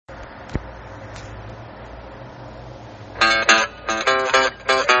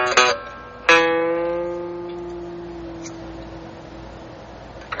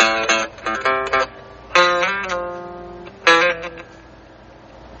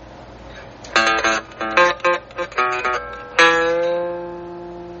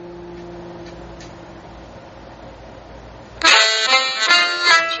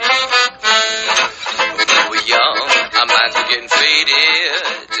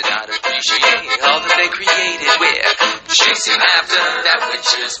appreciate all that they created. We're chasing after that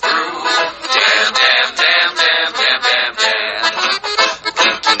witch's brew. Damn, damn, damn, damn, damn, damn, damn.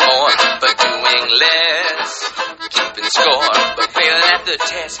 Thinking more, but doing less. Keeping score, but failing at the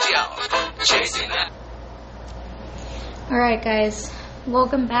test, y'all. Chasing after. Alright, guys.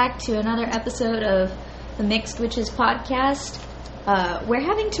 Welcome back to another episode of the Mixed Witches podcast. We're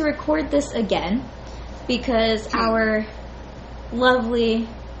having to record this again because our lovely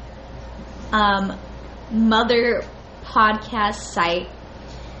mother podcast site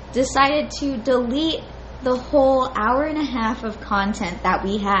decided to delete the whole hour and a half of content that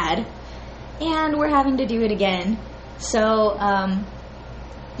we had, and we're having to do it again. So,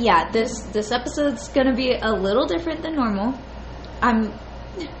 yeah, this episode's gonna be a little different than normal. I'm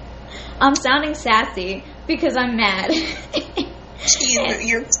sounding sassy because I'm mad.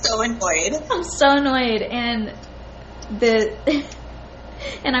 You're so annoyed. I'm so annoyed, and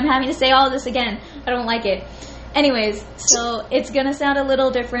I'm having to say all this again. I don't like it. Anyways, so it's gonna sound a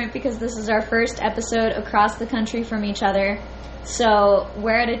little different because this is our first episode across the country from each other. So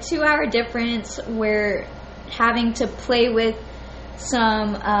we're at a 2-hour difference. We're having to play with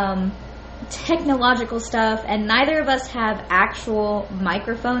some technological stuff, and neither of us have actual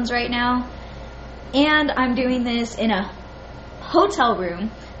microphones right now. And I'm doing this in a hotel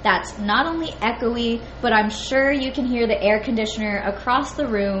room that's not only echoey, but I'm sure you can hear the air conditioner across the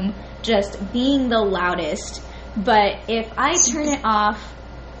room just being the loudest. But if I turn it off,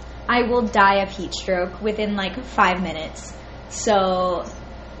 I will die of heat stroke within like 5 minutes. So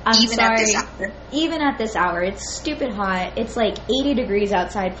I'm sorry. Even at this hour, it's stupid hot. It's like 80 degrees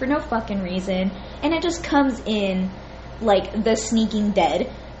outside for no fucking reason, and it just comes in like the Sneaking Dead.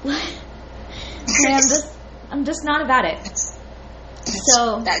 I'm just not about it.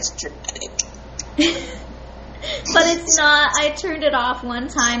 That's dramatic. But it's not. I turned it off one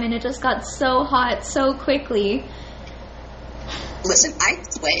time and it just got so hot so quickly. Listen, I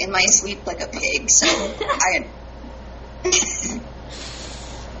sweat in my sleep like a pig, so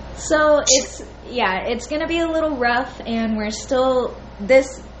So it's gonna be a little rough, and we're still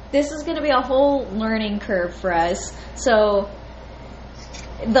this is gonna be a whole learning curve for us. So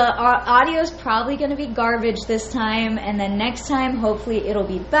the audio's probably gonna be garbage this time, and then next time hopefully it'll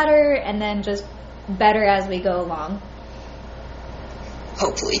be better, and then just better as we go along.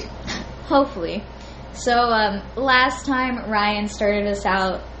 Hopefully. So last time Ryan started us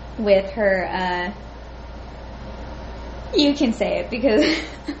out with her you can say it because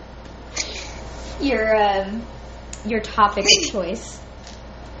your topic of choice.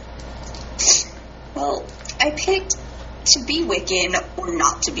 Well, I picked to be Wiccan or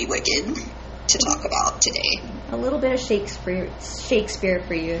not to be Wiccan to talk about today. A little bit of Shakespeare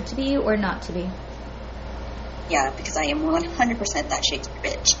for you. To be or not to be? Yeah, because I am 100% that Shakespeare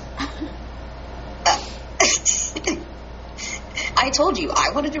bitch. I told you, I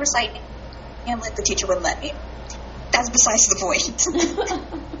wanted to recite Hamlet, the teacher wouldn't let me. That's besides the point.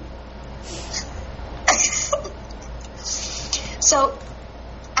 So,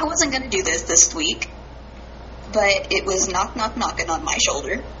 I wasn't going to do this week, but it was knocking on my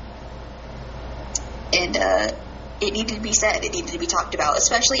shoulder. And it needed to be said. It needed to be talked about,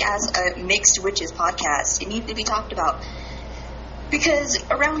 especially as a Mixed Witches podcast. It needed to be talked about. Because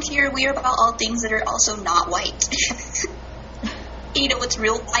around here, we are about all things that are also not white. You know what's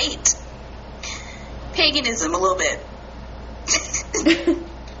real white? Paganism, a little bit.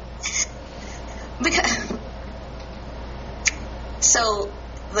 So,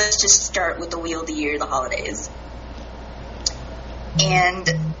 let's just start with the wheel of the year, the holidays. And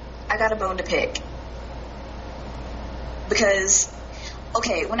I got a bone to pick. Because,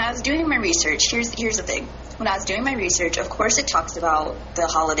 okay, when I was doing my research, here's the thing. When I was doing my research, of course it talks about the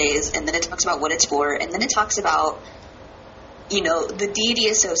holidays, and then it talks about what it's for, and then it talks about, you know, the deity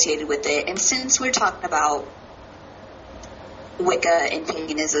associated with it. And since we're talking about Wicca and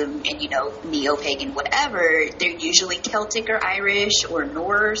paganism and, you know, neo-pagan, whatever, they're usually Celtic or Irish or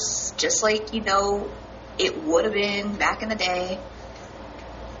Norse, just like, you know, it would have been back in the day.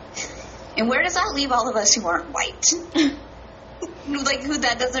 And where does that leave all of us who aren't white? Like, who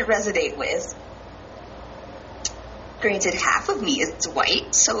that doesn't resonate with? Granted, half of me is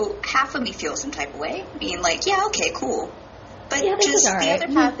white, so half of me feels some type of way. Being like, yeah, okay, cool. But yeah, just the right.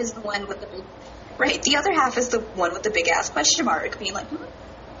 other half is the one with the big... Right, the other half is the one with the big-ass question mark, being like,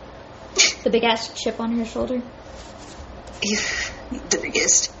 The big-ass chip on her shoulder? The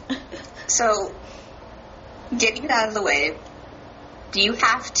biggest. So, getting it out of the way, do you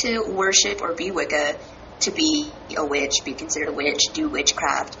have to worship or be Wicca to be a witch, be considered a witch, do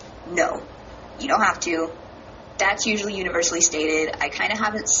witchcraft? No. You don't have to. That's usually universally stated. I kind of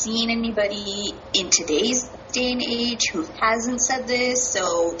haven't seen anybody in today's day and age who hasn't said this,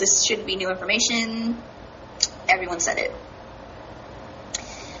 so this shouldn't be new information. Everyone said it.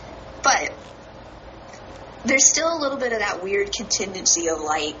 But there's still a little bit of that weird contingency of,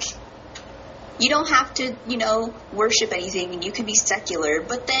 like, you don't have to, worship anything, and you can be secular,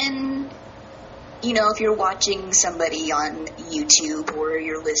 but then, if you're watching somebody on YouTube, or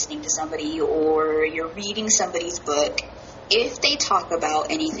you're listening to somebody, or you're reading somebody's book, if they talk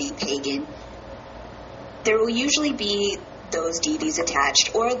about anything pagan, there will usually be those deities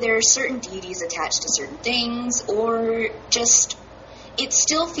attached, or there are certain deities attached to certain things, or just, it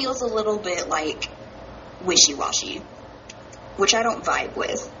still feels a little bit like wishy-washy, which I don't vibe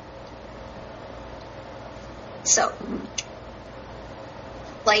with. So,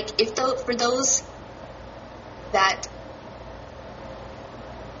 like, for those that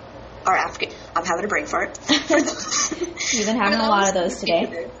are African, I'm having a brain fart. You've been having a lot of those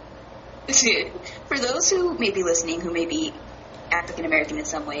today. For those who may be listening, who may be African American in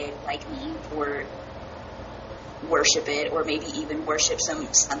some way, like me, or worship it, or maybe even worship some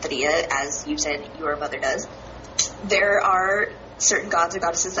Santeria, as you said your mother does, there are certain gods or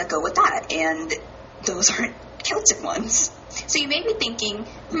goddesses that go with that, and those aren't Celtic ones. So you may be thinking,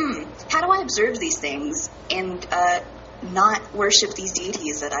 how do I observe these things and not worship these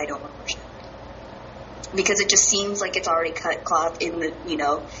deities that I don't want to worship? Because it just seems like it's already cut cloth in the,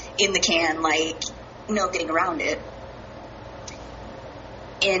 in the can, like, no getting around it.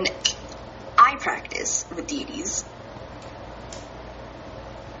 And I practice with deities,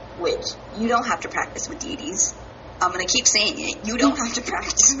 which you don't have to practice with deities. I'm going to keep saying it. You don't have to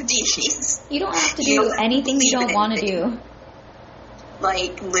practice with deities. You don't have to do anything you don't want to do.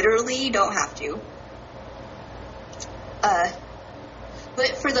 Like, literally, you don't have to.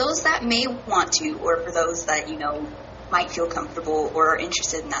 But for those that may want to, or for those that, might feel comfortable or are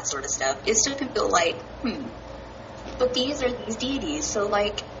interested in that sort of stuff, it still can feel like, but these are these deities, so,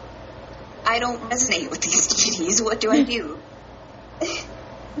 like, I don't resonate with these deities. What do I do?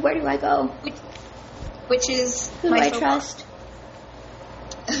 Where do I go? Which is who do I trust?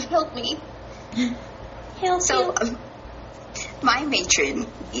 Help me. Help so, you. My matron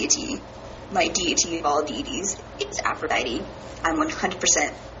deity, my deity of all deities, is Aphrodite. I'm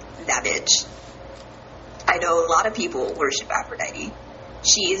 100% that bitch. I know a lot of people worship Aphrodite.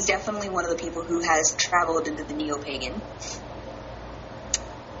 She is definitely one of the people who has traveled into the neo-pagan.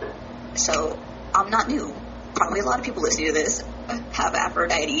 So, I'm not new. Probably a lot of people listening to this have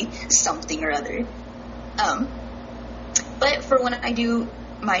Aphrodite something or other. But for when I do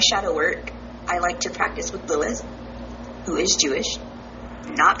my shadow work, I like to practice with Lilith, who is Jewish,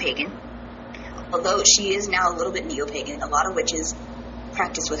 not pagan. Although she is now a little bit neo-pagan, a lot of witches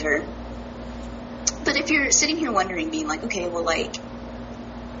practice with her. But if you're sitting here wondering, being like, okay, well, like,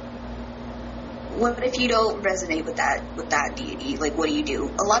 what if you don't resonate with that deity? Like, what do you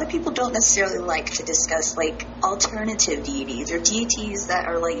do? A lot of people don't necessarily like to discuss, like, alternative deities or deities that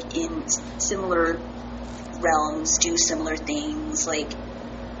are, like, in similar realms, do similar things, like,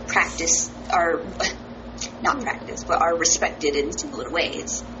 not practice, but are respected in similar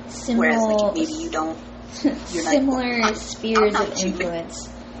ways. Whereas, like, maybe you don't. You're similar spheres of influence.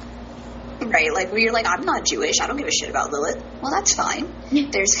 Right, like, where you're like, I'm not Jewish, I don't give a shit about Lilith. Well, that's fine.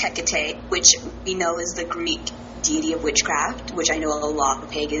 There's Hecate, which we know is the Greek deity of witchcraft, which I know a lot of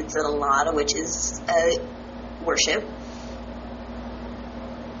pagans and a lot of witches worship.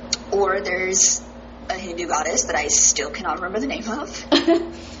 Or there's a Hindu goddess that I still cannot remember the name of.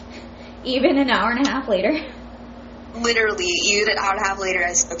 Even an hour and a half later. Literally, even an hour and a half later,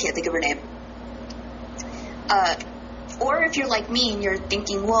 I still can't think of her name. Or if you're like me and you're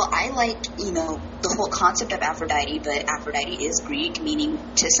thinking, well, I like, the whole concept of Aphrodite, but Aphrodite is Greek, meaning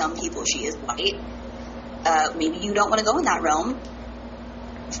to some people she is white. Maybe you don't want to go in that realm.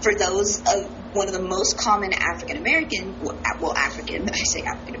 For those, one of the most common African-American, I say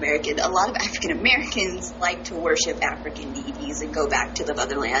African-American, a lot of African-Americans like to worship African deities and go back to the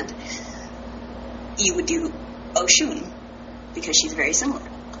motherland. You would do Oshun, because she's very similar.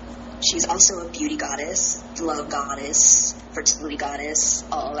 She's also a beauty goddess, love goddess, fertility goddess,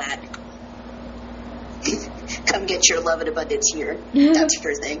 all that. Come get your love in abundance here. That's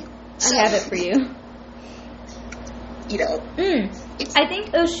her thing. So, I have it for you. I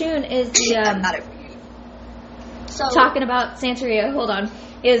think Oshun is the... I'm not it for you. So, talking about Santeria, hold on.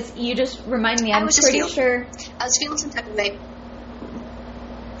 You just remind me, I'm pretty sure... I was feeling some type of way.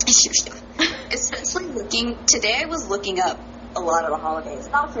 Especially today I was looking up a lot of the holidays,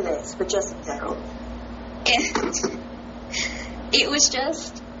 not for this, but just in general. And it was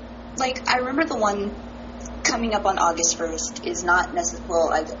just, like, I remember the one coming up on August 1st is not necessarily,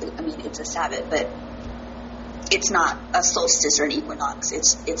 well, I mean, it's a Sabbath, but it's not a solstice or an equinox.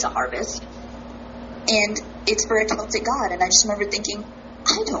 It's a harvest. And it's for a Celtic god. And I just remember thinking,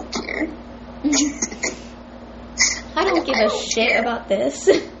 I don't care. I don't give a shit about this.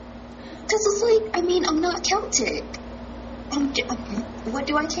 Because it's like, I mean, I'm not Celtic. What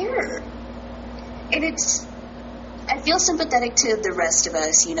do I care? And I feel sympathetic to the rest of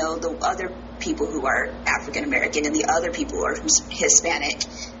us, you know, the other people who are African American and the other people who are Hispanic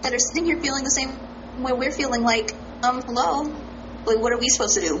that are sitting here feeling the same way we're feeling, like, hello? Like, what are we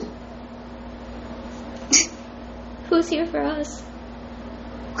supposed to do? Who's here for us?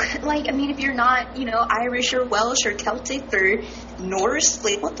 Like, I mean, if you're not, you know, Irish or Welsh or Celtic or Norse,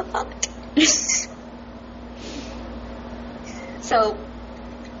 like, what the fuck? So,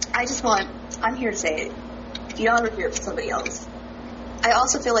 I'm here to say it. If you don't ever hear it from somebody else. I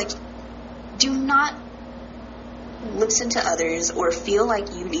also feel like, do not listen to others or feel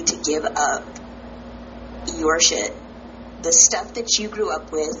like you need to give up your shit, the stuff that you grew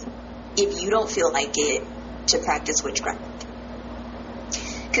up with, if you don't feel like it, to practice witchcraft.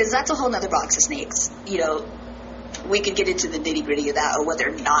 Because that's a whole nother box of snakes. You know, we could get into the nitty gritty of that, or whether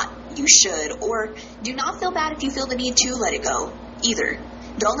or not you should, or do not feel bad if you feel the need to let it go, either.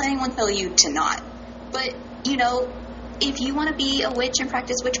 Don't let anyone tell you to not. But, you know, if you want to be a witch and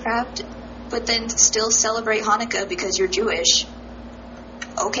practice witchcraft, but then still celebrate Hanukkah because you're Jewish,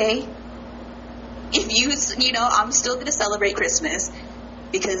 okay. If you know, I'm still going to celebrate Christmas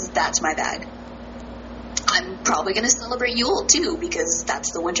because that's my bag. I'm probably going to celebrate Yule, too, because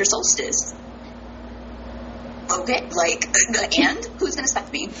that's the winter solstice. Okay, like, and who's going to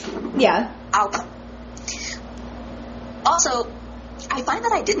stop me? Yeah. Also, I find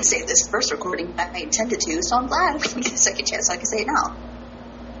that I didn't say this first recording that I intended to, so I'm glad we get a second chance so I can say it now.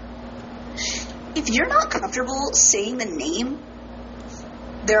 If you're not comfortable saying the name,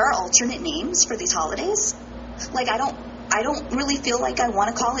 there are alternate names for these holidays. Like, I don't really feel like I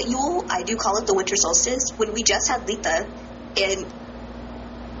want to call it Yule. I do call it the winter solstice. When we just had Litha, and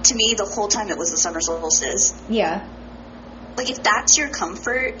to me, the whole time it was the summer solstice. Yeah. Like, if that's your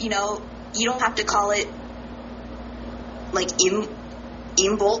comfort, you know, you don't have to call it, like,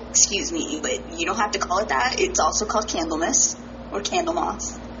 Imbolc, excuse me, but you don't have to call it that. It's also called Candlemas, or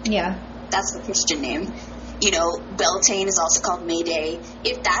Candlemas. Yeah. That's the Christian name. You know, Beltane is also called May Day.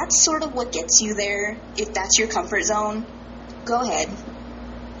 If that's sort of what gets you there, if that's your comfort zone, go ahead.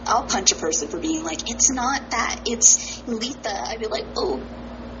 I'll punch a person for being like, it's not that, it's Litha. I'd be like, oh,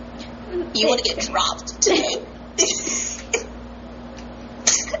 you want to get dropped today?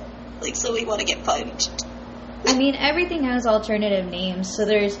 Like, so we want to get punched. I mean, everything has alternative names, so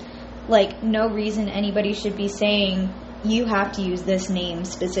there's, like, no reason anybody should be saying you have to use this name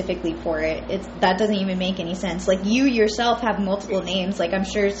specifically for it. That doesn't even make any sense. Like, you yourself have multiple names. Like, I'm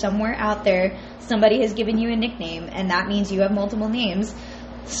sure somewhere out there somebody has given you a nickname, and that means you have multiple names.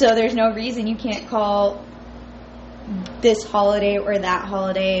 So there's no reason you can't call this holiday or that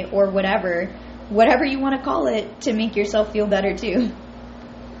holiday or whatever you want to call it to make yourself feel better too.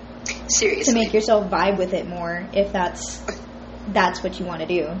 Seriously. To make yourself vibe with it more, if that's what you want to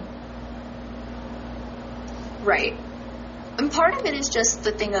do. Right. And part of it is just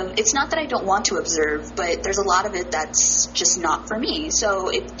the thing of, it's not that I don't want to observe, but there's a lot of it that's just not for me. So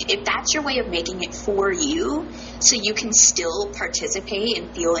if that's your way of making it for you, so you can still participate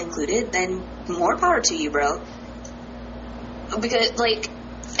and feel included, then more power to you, bro. Because, like,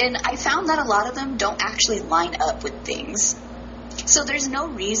 and I found that a lot of them don't actually line up with things. So there's no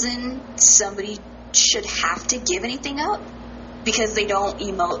reason somebody should have to give anything up because they don't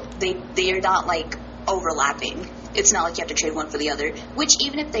emote, they are not, like, overlapping. It's not like you have to trade one for the other, which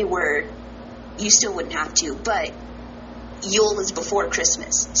even if they were, you still wouldn't have to, but Yule is before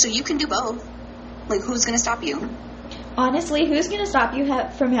Christmas, so you can do both. Like, who's going to stop you? Honestly, who's going to stop you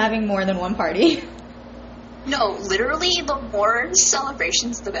from having more than one party? No, literally, the more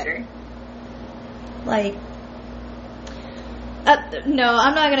celebrations, the better. Like, no,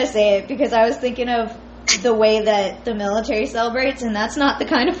 I'm not going to say it because I was thinking of the way that the military celebrates, and that's not the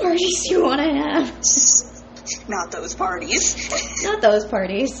kind of parties you want to have. Not those parties. Not those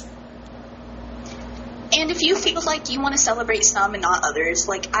parties. And if you feel like you want to celebrate some and not others,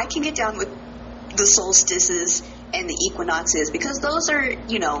 like, I can get down with the solstices and the equinoxes, because those are,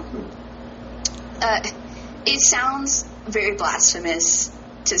 you know, it sounds very blasphemous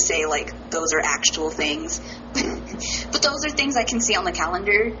to say, like, those are actual things. But those are things I can see on the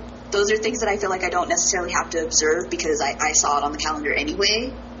calendar. Those are things that I feel like I don't necessarily have to observe because I saw it on the calendar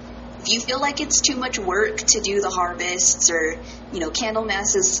anyway. If you feel like it's too much work to do the harvests or,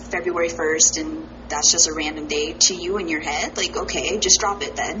 Candlemas is February 1st and that's just a random day to you in your head, like, okay, just drop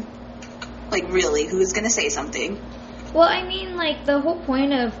it then. Like, really, who's going to say something? Well, I mean, like, the whole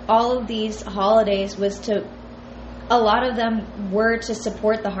point of all of these holidays was a lot of them were to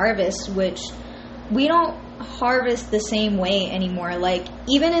support the harvest, which we don't harvest the same way anymore. Like,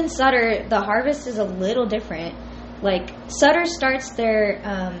 even in Sutter, the harvest is a little different. Like, Sutter starts their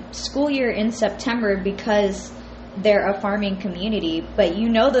school year in September because they're a farming community, but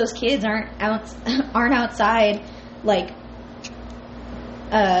those kids aren't outside, like,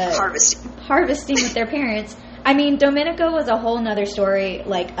 harvesting with their parents. I mean, Domenico was a whole nother story,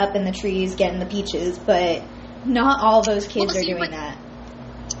 like, up in the trees getting the peaches, but not all those kids are doing that.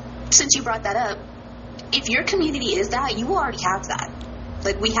 Since you brought that up, if your community is that, you already have that.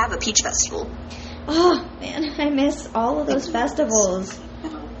 Like, we have a peach festival. Oh, man, I miss all of those festivals.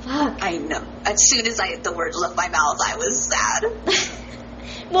 Fuck. I know. As soon as the word left my mouth, I was sad.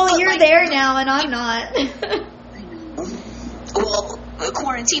 Well, but you're there now, and I'm not. I know. Well,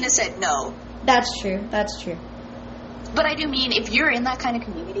 Quarantina said no. That's true. But I do mean, if you're in that kind of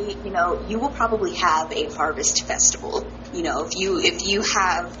community, you will probably have a harvest festival. If you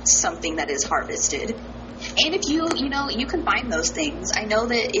have something that is harvested. And if you can find those things. I know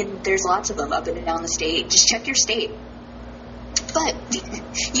that there's lots of them up and down the state. Just check your state. But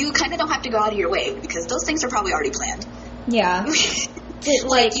you kind of don't have to go out of your way because those things are probably already planned. Yeah.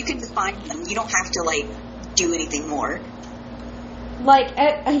 Like, you can just find them. You don't have to, do anything more. Like,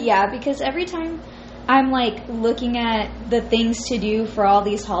 yeah, because every time I'm, looking at the things to do for all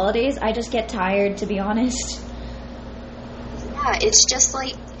these holidays, I just get tired, to be honest. Yeah, it's just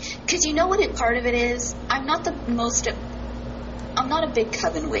because you know what part of it is? I'm not a big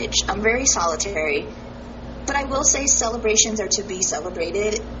coven witch. I'm very solitary. But I will say celebrations are to be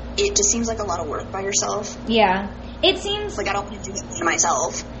celebrated. It just seems like a lot of work by yourself. Yeah. It seems... I don't want to do it to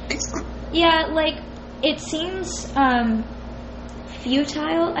myself. Yeah, it seems,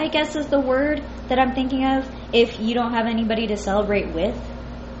 futile, I guess is the word that I'm thinking of, if you don't have anybody to celebrate with.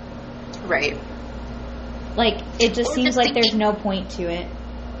 Right. It just seems like there's no point to it.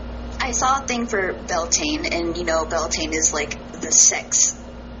 I saw a thing for Beltane, and, Beltane is, the sex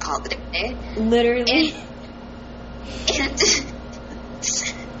holiday. Literally. And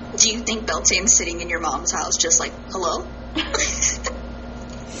do you think Beltane's sitting in your mom's house just hello?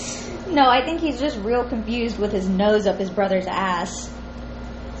 No, I think he's just real confused with his nose up his brother's ass.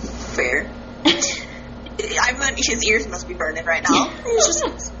 Fair. His ears must be burning right now. He's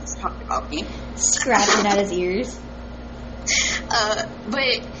just talking about me. Scratching at his ears. But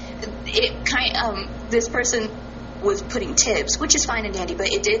it this person was putting tips, which is fine and dandy,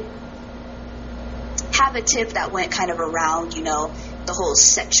 but it did have a tip that went kind of around, the whole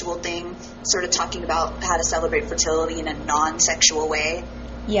sexual thing, sort of talking about how to celebrate fertility in a non-sexual way.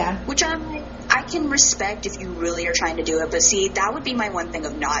 Yeah. Which I can respect if you really are trying to do it, but see, that would be my one thing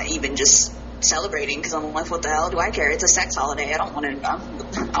of not even just celebrating, because I'm like, what the hell do I care? It's a sex holiday. I don't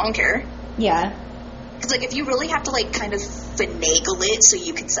care. Yeah. Because, if you really have to, kind of finagle it so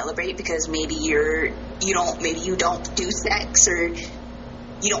you can celebrate because maybe you don't do sex, or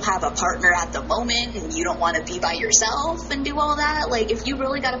you don't have a partner at the moment and you don't want to be by yourself and do all that, if you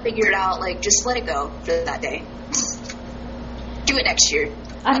really got to figure it out, just let it go for that day. Do it next year.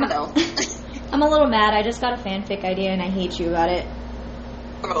 I don't know. I'm a little mad. I just got a fanfic idea and I hate you about it.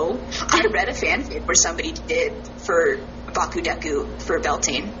 Oh, I read a fanfic where somebody did for Bakudeku for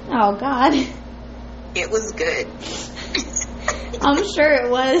Beltane. Oh, God. It was good. I'm sure it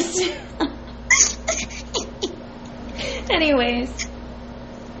was. Anyways.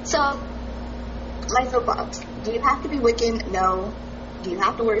 So, my soapbox. Do you have to be Wiccan? No. Do you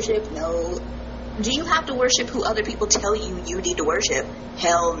have to worship? No. Do you have to worship who other people tell you need to worship?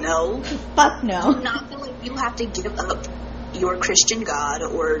 Hell no. Fuck no. Do not feel like you have to give up your Christian God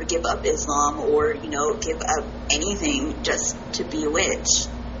or give up Islam or, give up anything just to be a witch.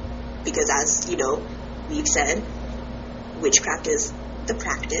 Because as, we've said, witchcraft is the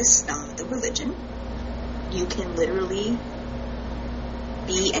practice, not the religion. You can literally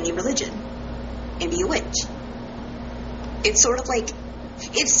be any religion and be a witch. It's sort of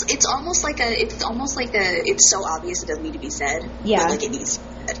it's almost like it's so obvious it doesn't need to be said. Yeah. But it needs to be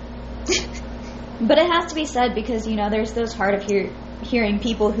said. But it has to be said because, there's those hard of hearing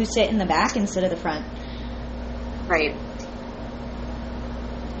people who sit in the back instead of the front. Right.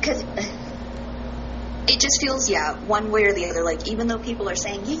 Because it just feels, one way or the other, even though people are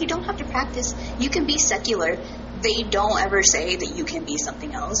saying, you don't have to practice, you can be secular, they don't ever say that you can be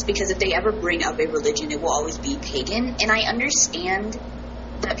something else, because if they ever bring up a religion, it will always be pagan. And I understand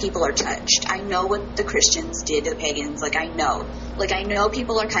that people are touched. I know what the Christians did to the pagans. Like, I know. Like, I know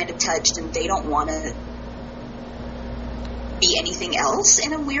people are kind of touched and they don't want to be anything else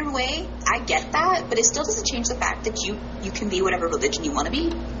in a weird way. I get that, but it still doesn't change the fact that you can be whatever religion you want to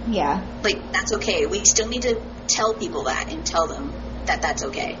be. Yeah. Like, that's okay. We still need to tell people that and tell them that that's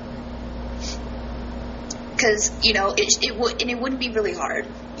okay. Because, you know, it wouldn't be really hard.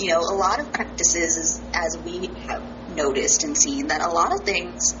 You know, a lot of practices, as we have noticed and seen, that a lot of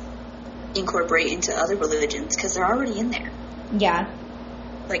things incorporate into other religions because they're already in there. Yeah.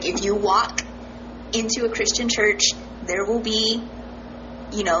 Like, if you walk into a Christian church, there will be,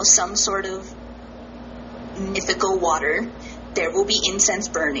 you know, some sort of mythical water. There will be incense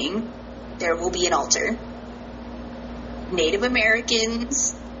burning. There will be an altar. Native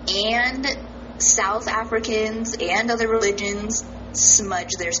Americans and South Africans and other religions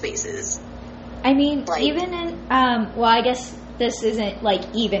smudge their spaces. I mean, like, even in, well, I guess this isn't, like,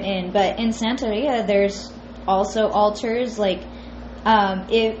 even in, but in Santeria, there's also altars, like,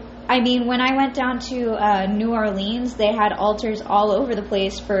 when I went down to New Orleans, they had altars all over the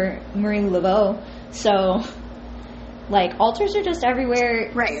place for Marie Laveau, so, like, altars are just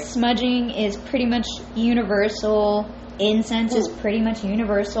everywhere. Right. Smudging is pretty much universal. Incense is pretty much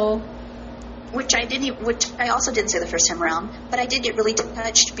universal. Which I also didn't say the first time around, but I did get really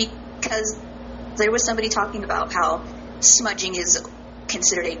touched because there was somebody talking about how smudging is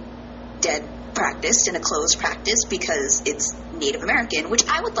considered a dead practice and a closed practice because it's Native American, which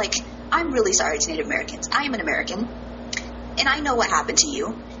I'm really sorry to Native Americans. I am an American, and I know what happened to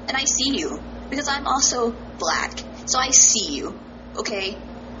you, and I see you, because I'm also black, so I see you, okay?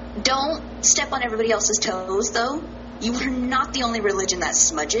 Don't step on everybody else's toes, though. You are not the only religion that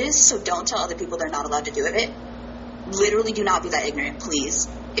smudges, so don't tell other people they're not allowed to do it. Literally do not be that ignorant, please.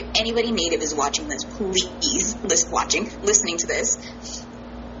 If anybody Native is watching this, please, listening to this,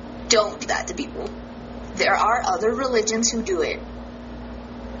 don't do that to people. There are other religions who do it.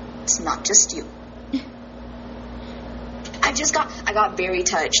 It's not just you. I got very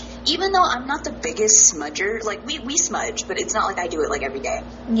touched. Even though I'm not the biggest smudger, like, we smudge, but it's not like I do it, like, every day.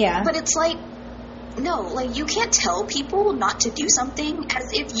 Yeah. But it's like, no, like, you can't tell people not to do something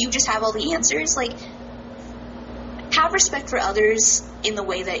as if you just have all the answers. Like, have respect for others in the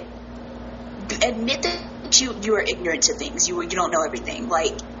way that admit that you are ignorant to things. You don't know everything.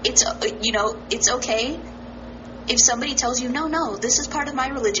 Like, it's, you know, it's okay if somebody tells you, no, this is part of my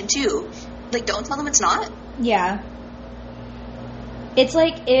religion too. Like, don't tell them it's not. Yeah. It's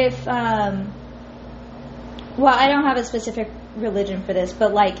like if, well, I don't have a specific religion for this,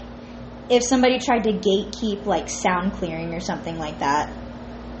 but, like, if somebody tried to gatekeep, like, sound clearing or something like that.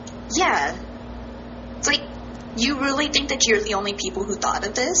 Yeah. It's like, you really think that you're the only people who thought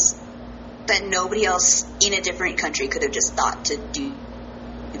of this? That nobody else in a different country could have just thought to do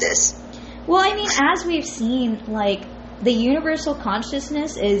this? Well, I mean, as we've seen, like, the universal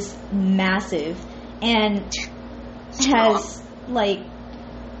consciousness is massive and has, like,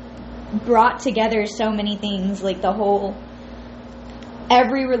 brought together so many things, like, the whole...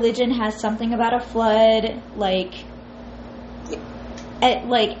 Every religion has something about a flood, like,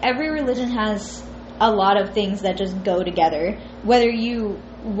 every religion has a lot of things that just go together. Whether you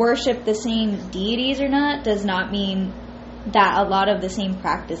worship the same deities or not does not mean that a lot of the same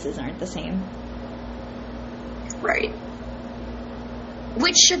practices aren't the same. Right.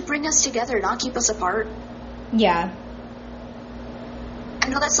 Which should bring us together, not keep us apart. Yeah. I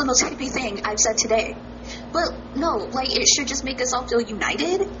know that's the most hippie thing I've said today. But, no, like, it should just make us all feel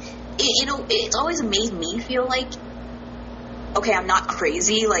united. It's always made me feel like, okay, I'm not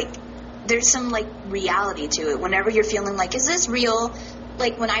crazy. Like, there's some, like, reality to it. Whenever you're feeling like, is this real?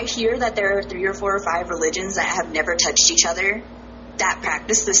 Like, when I hear that there are 3 or 4 or 5 religions that have never touched each other that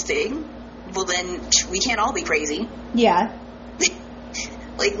practice this thing, well, then we can't all be crazy. Yeah.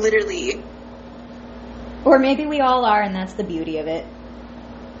 Like, literally. Or maybe we all are, and that's the beauty of it.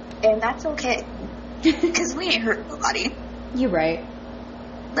 And that's okay. Because we ain't hurt nobody. You're right.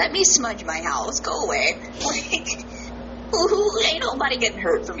 Let me smudge my house. Go away. Like, ain't nobody getting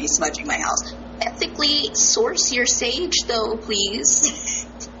hurt for me smudging my house. Ethically source your sage, though, please.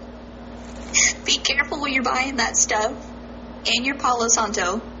 Be careful when you're buying that stuff. And your Palo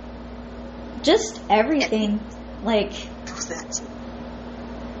Santo. Just everything. Like,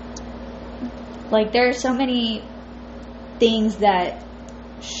 there are so many things that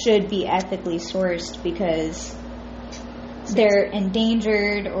should be ethically sourced because they're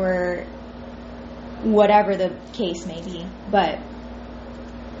endangered or whatever the case may be. But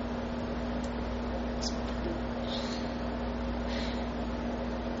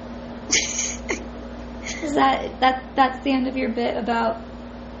is that's the end of your bit about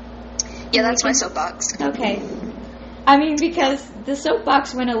Yeah, that's my soapbox. Okay. I mean, because the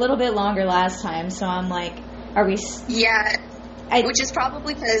soapbox went a little bit longer last time, so I'm like, are we... Yeah, which is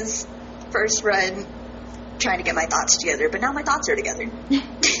probably because first run, trying to get my thoughts together, but now my thoughts are together.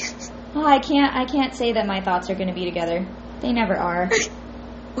 Well, I can't say that my thoughts are going to be together. They never are.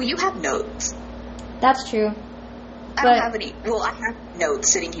 Well, you have notes. That's true. I don't have any. Well, I have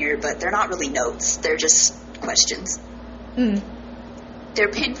notes sitting here, but they're not really notes. They're just questions. They're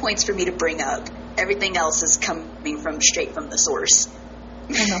pinpoints for me to bring up. Everything else is coming straight from the source.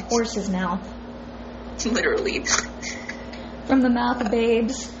 From the horse's mouth. Literally. From the mouth of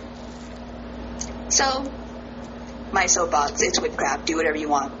babes. So, my soapbox, it's witchcraft. Do whatever you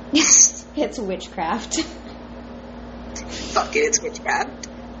want. It's witchcraft. Fuck it, it's witchcraft.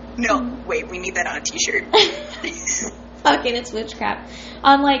 No, wait, we need that on a t-shirt. Fuck it, it's witchcraft.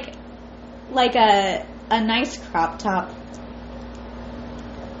 On like a nice crop top.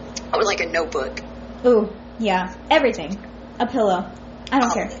 Or like a notebook. Ooh, yeah. Everything. A pillow. I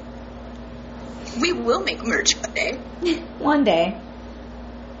don't care. We will make merch one day. One day.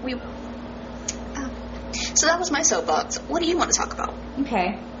 We will. So that was my soapbox. What do you want to talk about?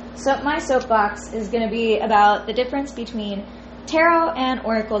 Okay. So my soapbox is going to be about the difference between tarot and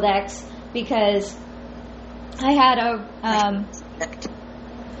oracle decks, because I had a...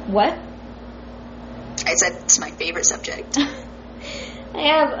 What? I said it's my favorite subject. I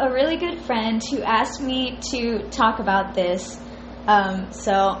have a really good friend who asked me to talk about this.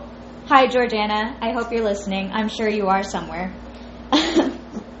 So, hi Georgiana, I hope you're listening. I'm sure you are somewhere.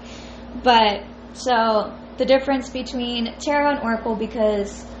 But, so, the difference between tarot and oracle,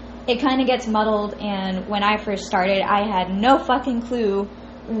 because it kind of gets muddled, and when I first started, I had no fucking clue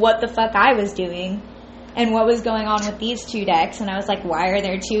what the fuck I was doing and what was going on with these two decks, and I was like, why are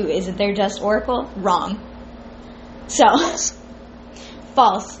there two? Isn't there just oracle? Wrong. So...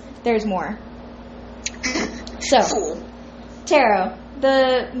 False. There's more. So, tarot.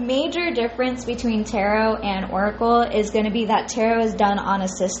 The major difference between tarot and oracle is going to be that tarot is done on a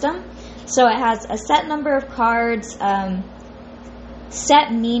system. So it has a set number of cards,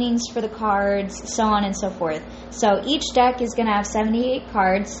 set meanings for the cards, so on and so forth. So each deck is going to have 78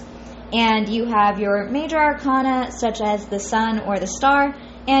 cards, and you have your major arcana, such as the sun or the star,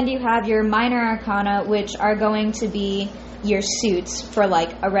 and you have your minor arcana, which are going to be your suits for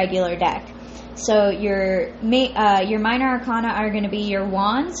like a regular deck. So your minor arcana are going to be your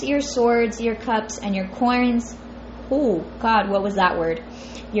wands, your swords, your cups, and your coins. Oh God, what was that word?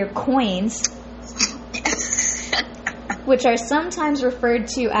 Your coins, which are sometimes referred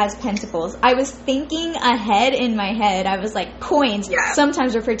to as pentacles. I was thinking ahead in my head. I was like, coins,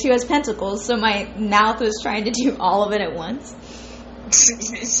 sometimes referred to as pentacles. So my mouth was trying to do all of it at once.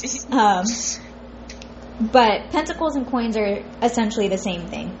 But pentacles and coins are essentially the same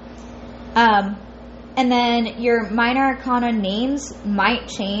thing. And then your minor arcana names might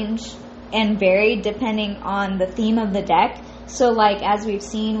change and vary depending on the theme of the deck. So like as we've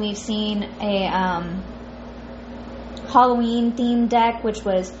seen a Halloween themed deck, which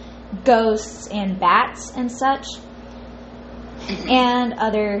was ghosts and bats and such, and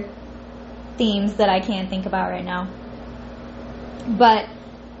other themes that I can't think about right now. But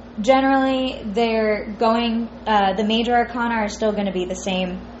generally, they're going, the major arcana are still going to be the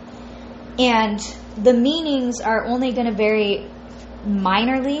same. And the meanings are only going to vary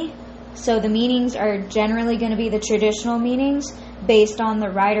minorly. So the meanings are generally going to be the traditional meanings based on the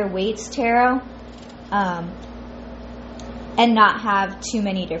Rider-Waite's tarot, and not have too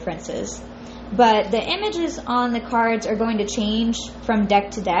many differences. But the images on the cards are going to change from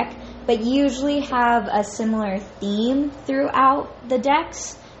deck to deck, but usually have a similar theme throughout the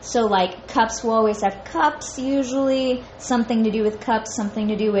decks. So like cups will always have cups, usually something to do with cups, something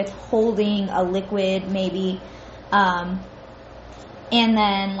to do with holding a liquid maybe. And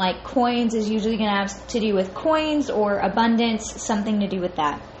then like coins is usually going to have to do with coins or abundance, something to do with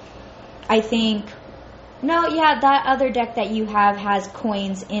that. I think, no, yeah, that other deck that you have has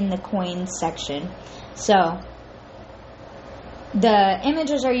coins in the coins section. So the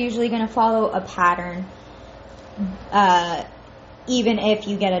images are usually going to follow a pattern, even if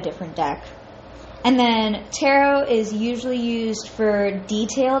you get a different deck. And then tarot is usually used for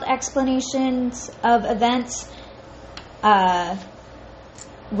detailed explanations of events,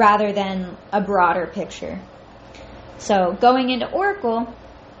 rather than a broader picture. So going into Oracle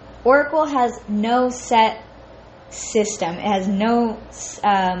has no set system. It has no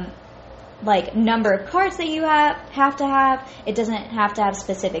like number of cards that you have to have. It doesn't have to have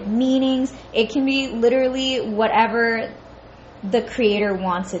specific meanings. It can be literally whatever the creator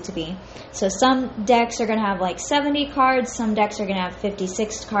wants it to be. So some decks are going to have like 70 cards, some decks are going to have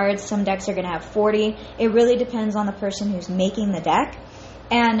 56 cards, some decks are going to have 40. It really depends on the person who's making the deck.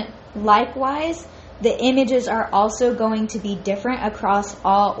 And likewise, the images are also going to be different across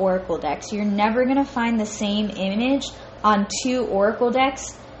all Oracle decks. You're never going to find the same image on two Oracle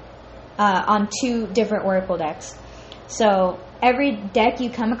decks, on two different Oracle decks. So every deck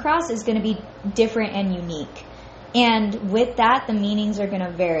you come across is going to be different and unique. And with that, the meanings are going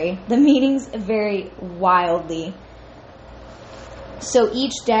to vary. The meanings vary wildly. So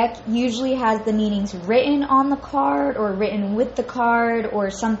each deck usually has the meanings written on the card or written with the card or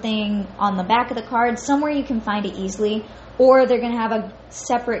something on the back of the card. Somewhere you can find it easily. Or they're going to have a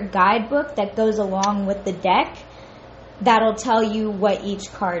separate guidebook that goes along with the deck that'll tell you what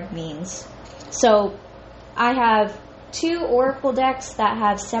each card means. So I have 2 Oracle decks that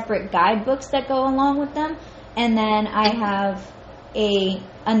have separate guidebooks that go along with them. And then I have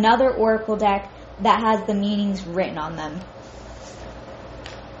another Oracle deck that has the meanings written on them.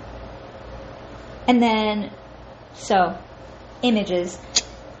 And then, so, images.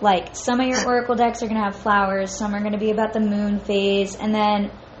 Like, some of your Oracle decks are going to have flowers, some are going to be about the moon phase, and then,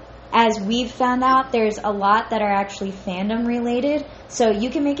 as we've found out, there's a lot that are actually fandom related, so you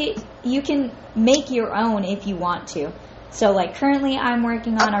can make your own if you want to. So, like, currently I'm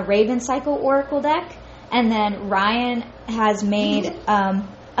working on a Raven Cycle Oracle deck, and then Ryan has made a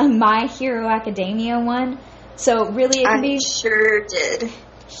My Hero Academia one. So really it can be... I sure did.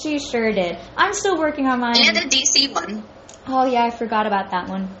 She sure did. I'm still working on mine. And a DC one. Oh yeah, I forgot about that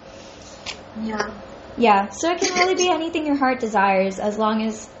one. Yeah. Yeah, so it can really be anything your heart desires as long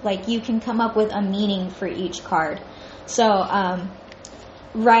as like you can come up with a meaning for each card. So,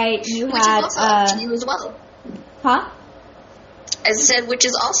 right, you which had... is also up to you as well. Huh? As I said, which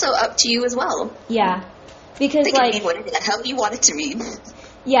is also up to you as well. Yeah. Because, they can mean whatever the hell you want it to mean.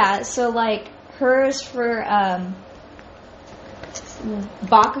 Yeah, so, like, hers for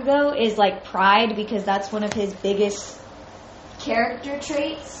Bakugo is, like, pride because that's one of his biggest character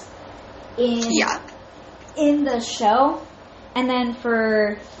traits in the show. And then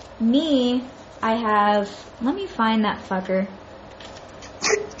for me, I have... Let me find that fucker.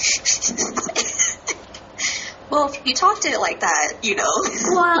 Well, if you talk to it like that, you know.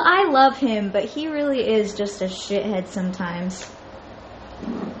 Well, I love him, but he really is just a shithead sometimes.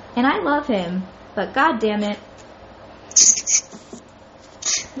 And I love him, but god damn it.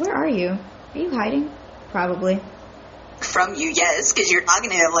 Where are you? Are you hiding? Probably. From you, yes, because you're talking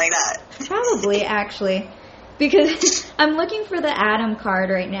to him like that. Probably, actually. Because I'm looking for the Adam card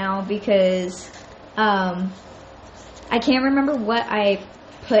right now because I can't remember what I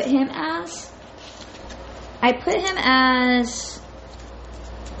put him as. I put him as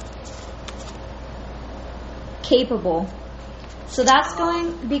capable. So that's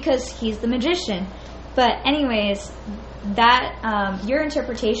going because he's the magician. But anyways, that your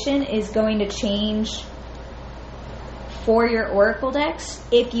interpretation is going to change for your Oracle decks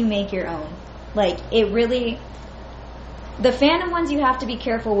if you make your own. Like, it really... The fandom ones you have to be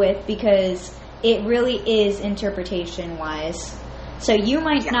careful with because it really is interpretation-wise. So you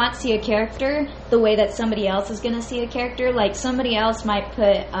might not see a character the way that somebody else is going to see a character. Like, somebody else might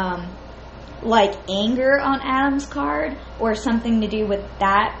put, like, anger on Adam's card or something to do with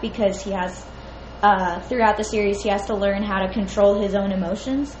that because he has, throughout the series, he has to learn how to control his own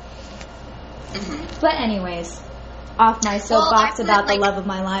emotions. Mm-hmm. But anyways, off my soapbox about the love of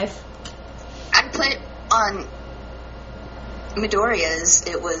my life. I put on Midoriya's,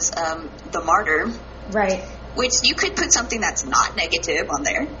 it was the Martyr. Right. Which you could put something that's not negative on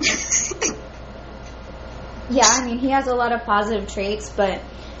there. Yeah, I mean, he has a lot of positive traits, but...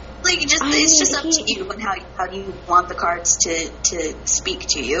 Like, it's just up to you and how you want the cards to speak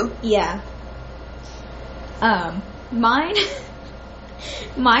to you. Yeah. Mine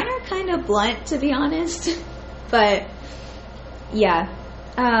are kind of blunt, to be honest. But, yeah.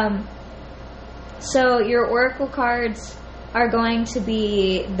 So, your Oracle cards are going to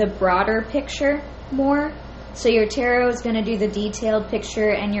be the broader picture more. So your tarot is going to do the detailed picture,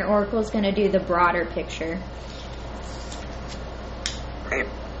 and your oracle is going to do the broader picture. Right.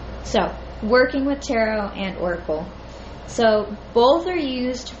 So, working with tarot and oracle. So, both are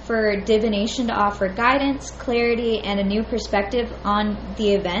used for divination to offer guidance, clarity, and a new perspective on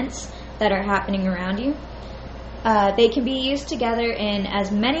the events that are happening around you. They can be used together in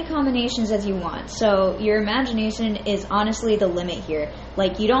as many combinations as you want. So your imagination is honestly the limit here.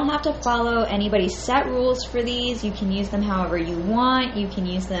 Like, you don't have to follow anybody's set rules for these. You can use them however you want. You can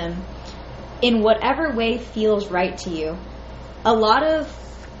use them in whatever way feels right to you.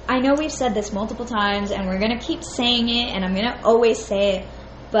 I know we've said this multiple times, and we're going to keep saying it, and I'm going to always say it,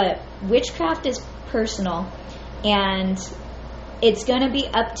 but witchcraft is personal, and it's going to be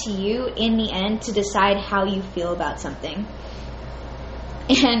up to you in the end to decide how you feel about something.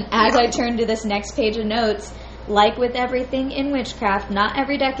 And as I turn to this next page of notes, like with everything in witchcraft, not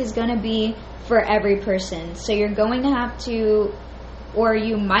every deck is going to be for every person. So you're going to have to, or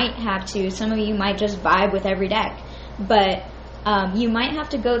you might have to, some of you might just vibe with every deck, but you might have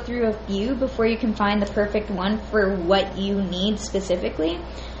to go through a few before you can find the perfect one for what you need specifically.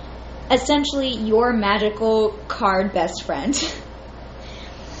 Essentially, your magical card best friend.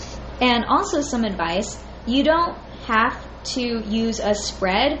 And also some advice, you don't have to use a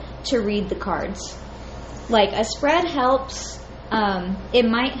spread to read the cards. Like, a spread helps, it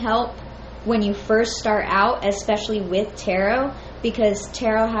might help when you first start out, especially with tarot, because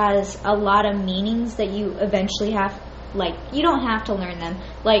tarot has a lot of meanings that you eventually have, like, you don't have to learn them.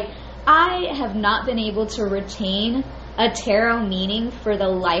 Like, I have not been able to retain a tarot meaning for the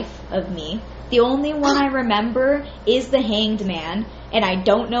life of me. The only one I remember is the Hanged Man, and I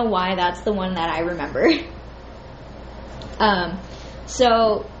don't know why that's the one that I remember.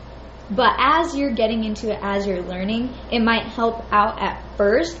 But as you're getting into it, as you're learning, it might help out at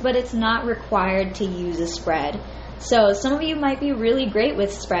first, but it's not required to use a spread. So some of you might be really great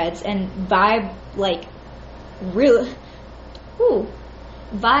with spreads and vibe, like,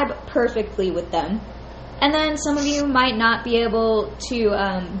 vibe perfectly with them. And then some of you might not be able to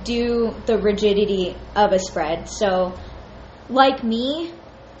do the rigidity of a spread. So, like me,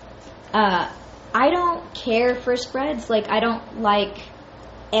 I don't care for spreads. Like, I don't like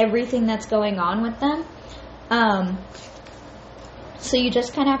everything that's going on with them. So you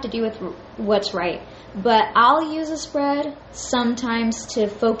just kind of have to do with what's right. But I'll use a spread sometimes to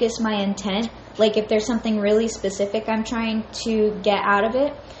focus my intent. Like, if there's something really specific I'm trying to get out of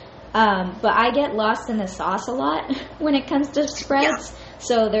it. But I get lost in the sauce a lot when it comes to spreads. Yeah.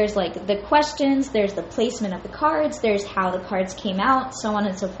 So there's, like, the questions, there's the placement of the cards, there's how the cards came out, so on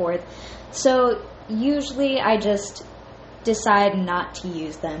and so forth. So usually I just decide not to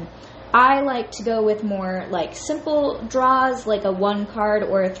use them. I like to go with more, like, simple draws, like a 1-card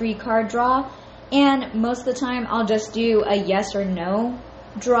or a 3-card draw. And most of the time I'll just do a yes or no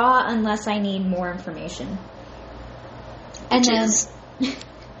draw unless I need more information. And then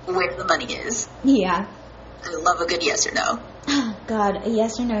where the money is. Yeah. I love a good yes or no. Oh, God, a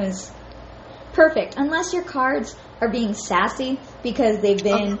yes or no is perfect. Unless your cards are being sassy because they've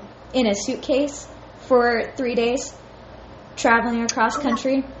been in a suitcase for 3 days traveling across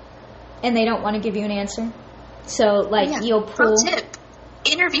country and they don't want to give you an answer. So, like, you'll pull... Pro tip.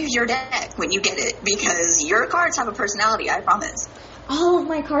 Interview your deck when you get it because your cards have a personality, I promise. All of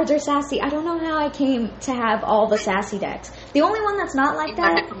my cards are sassy. I don't know how I came to have all the sassy decks. The only one that's not like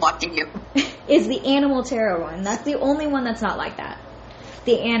that from watching you. is the Animal Tarot one. That's the only one that's not like that.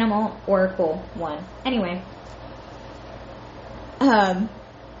 The Animal Oracle one. Anyway.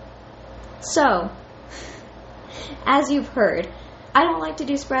 So, as you've heard, I don't like to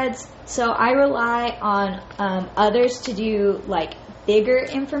do spreads, so I rely on others to do, like, bigger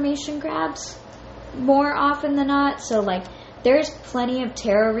information grabs more often than not. So, like, there's plenty of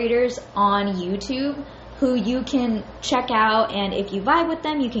tarot readers on YouTube who you can check out, and if you vibe with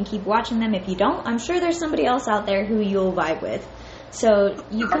them, you can keep watching them. If you don't, I'm sure there's somebody else out there who you'll vibe with. So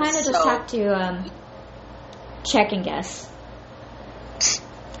you kind of just have to check and guess.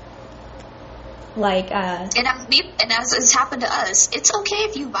 Like, and as has happened to us, it's okay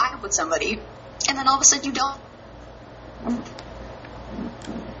if you vibe with somebody, and then all of a sudden you don't.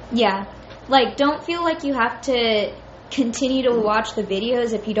 Yeah. Like, don't feel like you have to continue to watch the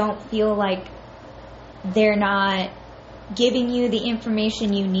videos if you don't feel like they're not giving you the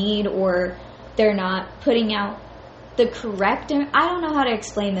information you need, or they're not putting out the correct... I don't know how to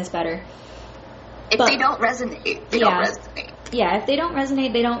explain this better. If they don't resonate, they don't resonate. Yeah, if they don't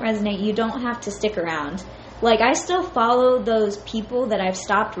resonate, they don't resonate. You don't have to stick around. Like, I still follow those people that I've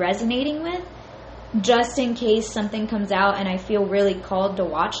stopped resonating with, just in case something comes out and I feel really called to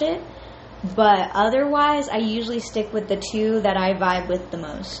watch it. But otherwise, I usually stick with the two that I vibe with the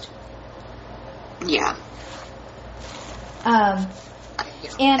most. Yeah.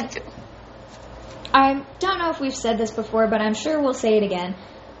 And I don't know if we've said this before, but I'm sure we'll say it again.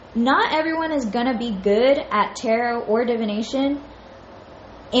 Not everyone is going to be good at tarot or divination.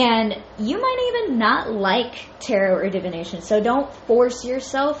 And you might even not like tarot or divination. So don't force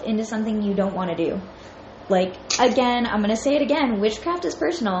yourself into something you don't want to do. Like, again, I'm going to say it again. Witchcraft is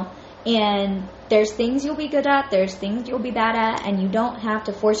personal. And there's things you'll be good at, there's things you'll be bad at, and you don't have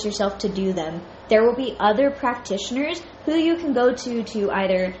to force yourself to do them there will be other practitioners who you can go to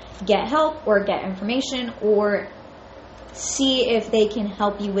either get help or get information or see if they can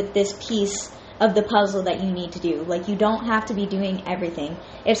help you with this piece of the puzzle that you need to do. Like, you don't have to be doing everything.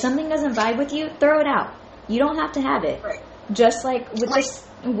 If something doesn't vibe with you, throw it out. You don't have to have it. Right. Just like with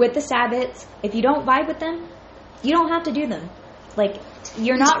the Sabbats, if you don't vibe with them, you don't have to do them. Like,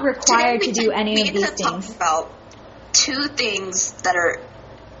 you're not required to do any of these things. About two things that are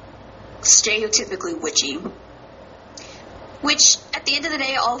stereotypically witchy, which at the end of the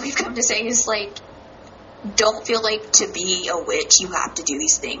day, all we've come to say is, like, don't feel like to be a witch you have to do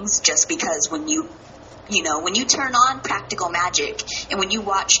these things, just because when you turn on practical magic and when you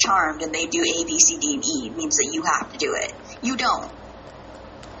watch Charmed and they do A, B, C, D, and E, it means that you have to do it. You don't.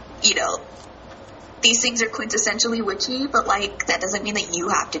 These things are quintessentially witchy, but, like, that doesn't mean that you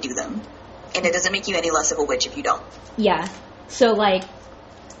have to do them. And it doesn't make you any less of a witch if you don't. Yeah. So, like,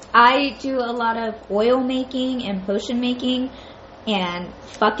 I do a lot of oil making and potion making and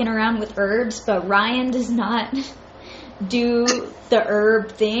fucking around with herbs, but Ryan does not do the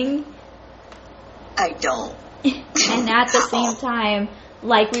herb thing. I don't. And at the same time,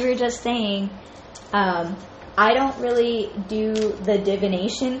 like we were just saying, I don't really do the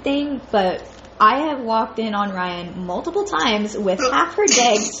divination thing, but I have walked in on Ryan multiple times with half her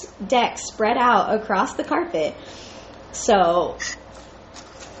deck spread out across the carpet. So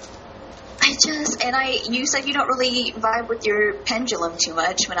you said you don't really vibe with your pendulum too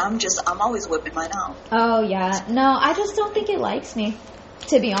much, when I'm always whipping mine out. Oh, yeah. No, I just don't think it likes me,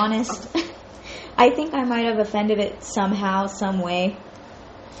 to be honest. I think I might have offended it somehow, some way.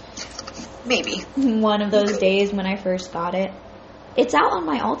 Maybe. One of those days when I first got it. It's out on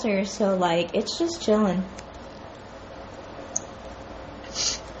my altar, so, like, it's just chilling.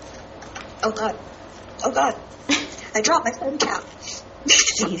 Oh, God. I dropped my phone cap.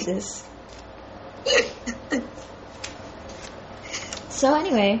 Jesus. So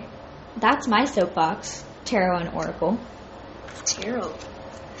anyway, that's my soapbox, tarot and oracle. Tarot.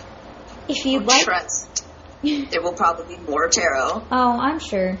 If you'd like... Trust. There will probably be more tarot. Oh, I'm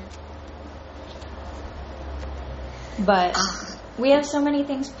sure. But we have so many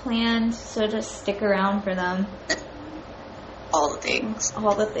things planned, so just stick around for them. All the things.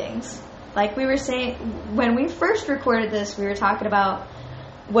 All the things. Like we were saying, when we first recorded this, we were talking about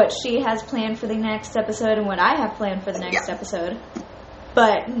what she has planned for the next episode and what I have planned for the next episode.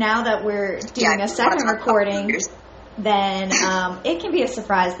 But now that we're doing a second recording, then it can be a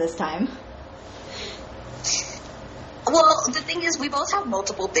surprise this time. Well, the thing is, we both have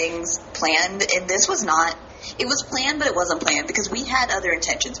multiple things planned, and this was not. It was planned, but it wasn't planned, because we had other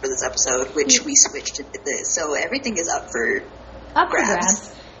intentions for this episode, which we switched to this. So everything is up for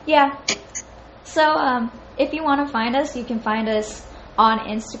grabs. Yeah. So if you want to find us, you can find us on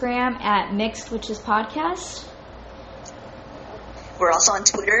Instagram at Mixed Witches Podcast. We're also on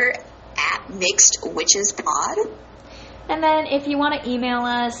Twitter at Mixed Witches Pod. And then if you want to email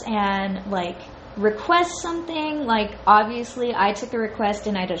us and, like, request something, like, obviously I took a request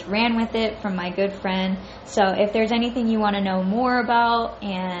and I just ran with it from my good friend. So if there's anything you want to know more about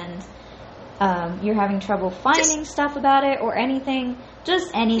and you're having trouble finding stuff about it or anything, just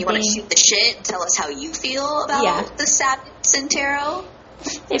anything. You want to shoot the shit and tell us how you feel about the Sabbats and tarot?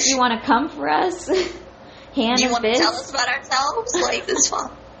 If you want to come for us, hand Do you and want fist. to tell us about ourselves? Like, this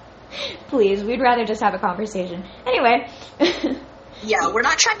fun. Please, we'd rather just have a conversation. Anyway. Yeah, we're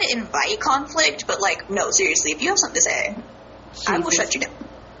not trying to invite conflict, but, like, no, seriously, if you have something to say, I will shut you down.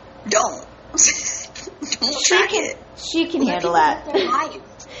 Don't. Don't track it. She can handle that.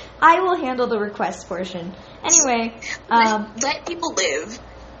 I will handle the request portion. Anyway. Let people live.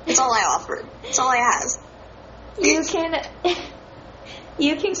 That's all I offer. That's all I ask.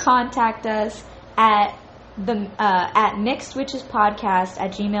 You can contact us at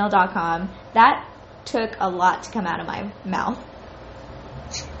mixedwitchespodcast@gmail.com. That took a lot to come out of my mouth.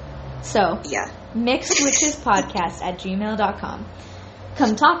 So, mixedwitchespodcast@gmail.com.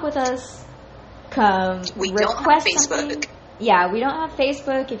 Come talk with us. We don't have Facebook. Something. Yeah, we don't have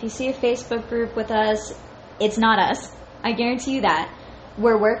Facebook. If you see a Facebook group with us, it's not us. I guarantee you that.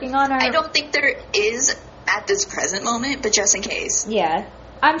 We're working on our... I don't think there is at this present moment, but just in case. Yeah.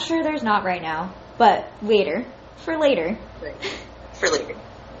 I'm sure there's not right now, but later. For later. Right. For later.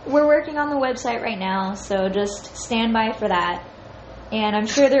 We're working on the website right now, so just stand by for that. And I'm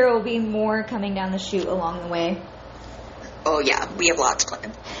sure there will be more coming down the chute along the way. Oh, yeah. We have lots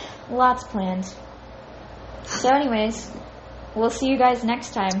planned. Lots planned. So anyways, we'll see you guys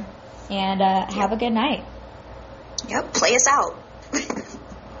next time. And have a good night. Yep. Play us out.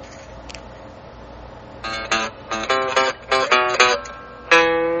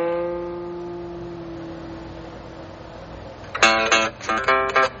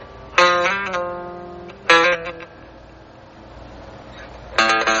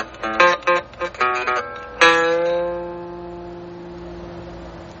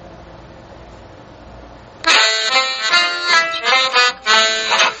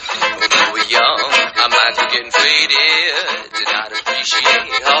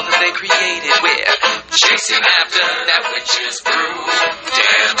 they created. We're chasing after that witch's brew.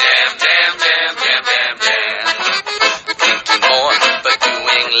 Damn, damn, damn, damn, damn, damn, damn. Thinking more, but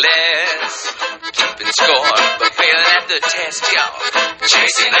doing less. Keeping score, but failing at the test, y'all.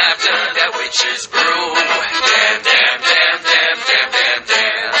 Chasing after that witch's brew. Damn, damn, damn, damn, damn, damn,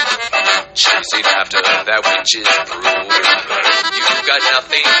 damn. Chasing after that witch's brew. You've got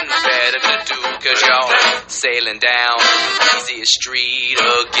nothing better to do, cause you're sailing down the easiest street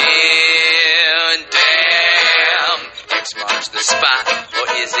again. Damn, X marks the spot, or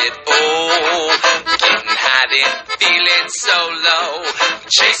is it old? Getting high then, feeling so low.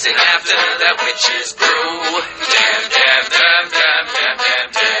 Chasing after that witch's brew. Damn, damn, damn, damn, damn,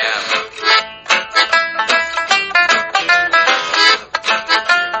 damn, damn.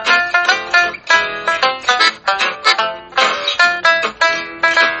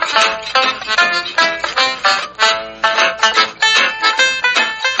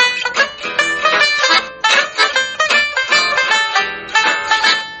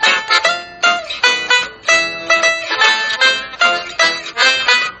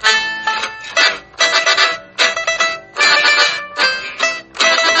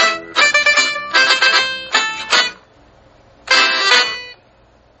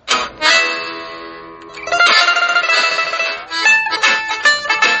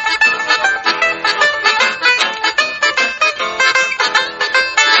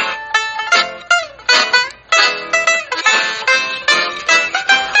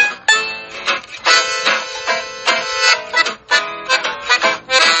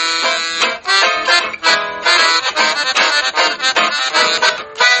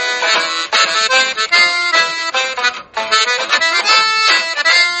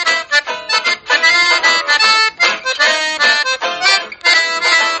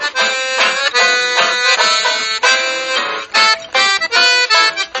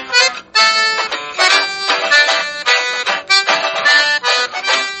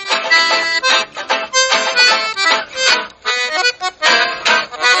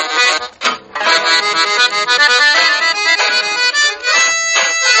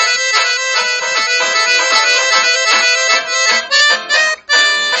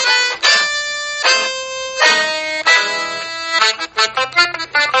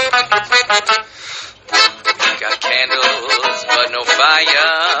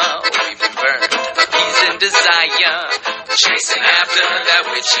 Chasing after that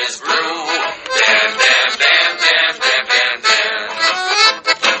witch's brew. Damn, damn, damn, damn, damn, damn, damn.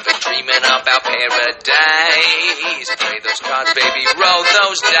 Been dreaming about paradise. Play those cards, baby, roll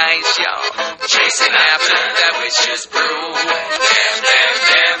those dice, y'all. Chasing after that witch's brew. Damn, damn,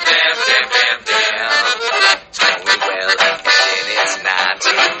 damn, damn, damn, damn, damn. It's going well, and then it's not.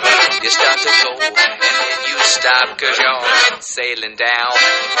 You start to go, and then you stop, cause you're sailing down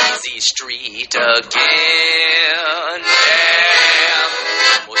easy street again. Damn,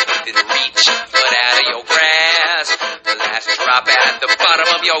 almost within reach, but out of your grasp. The last drop at the bottom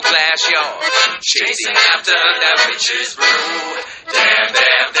of your glass, you're chasing after that witch's brew. Damn,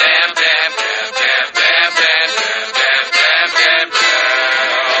 damn.